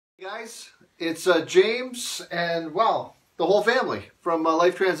Guys, it's James and, well, the whole family from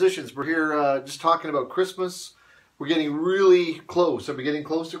Life Transitions. We're here just talking about Christmas. We're getting really close. Are we getting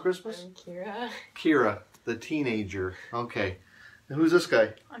close to Christmas? I'm Kira. Kira, the teenager. Okay. And who's this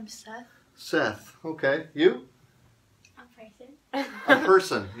guy? I'm Seth. Seth. Okay. You? A person. A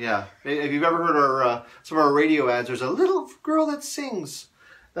person, yeah. If you've ever heard our some of our radio ads, there's a little girl that sings.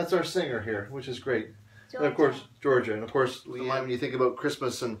 That's our singer here, which is great. And of course, Georgia. And of course, when you think about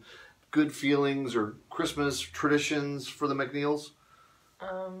Christmas and good feelings or Christmas traditions for the McNeils?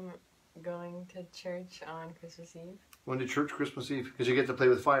 Going to church on Christmas Eve. Going to church Christmas Eve because you get to play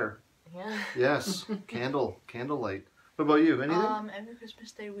with fire. Yeah. Yes, candlelight. What about you? Anything? Every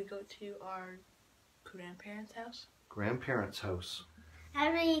Christmas Day we go to our grandparents' house. Grandparents' house.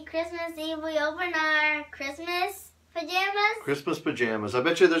 Every Christmas Eve we open our Christmas pajamas. Christmas pajamas. I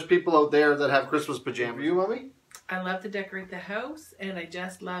bet you there's people out there that have Christmas pajamas. You, Mommy? I love to decorate the house, and I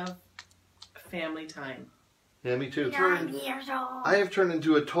just love family time. Yeah, me too. 9 years old. I have turned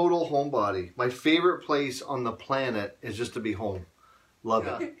into a total homebody. My favorite place on the planet is just to be home. Love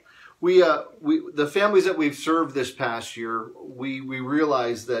it. We the families that we've served this past year, we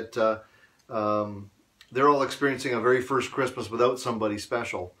realized that they're all experiencing a very first Christmas without somebody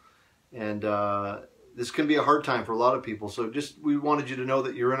special, and this can be a hard time for a lot of people. So we wanted you to know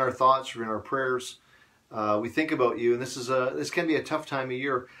that you're in our thoughts, you're in our prayers. We think about you, and this can be a tough time of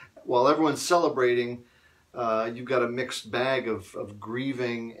year. While everyone's celebrating, you've got a mixed bag of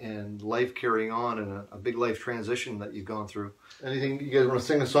grieving and life carrying on, and a big life transition that you've gone through. Anything, you guys want to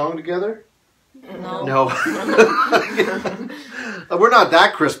sing a song together? No. No. We're not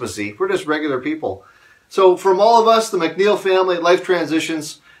that Christmassy. We're just regular people. So from all of us, the McNeil family at Life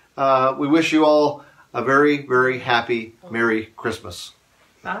Transitions, we wish you all a very, very happy, Merry Christmas.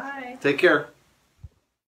 Bye. Take care.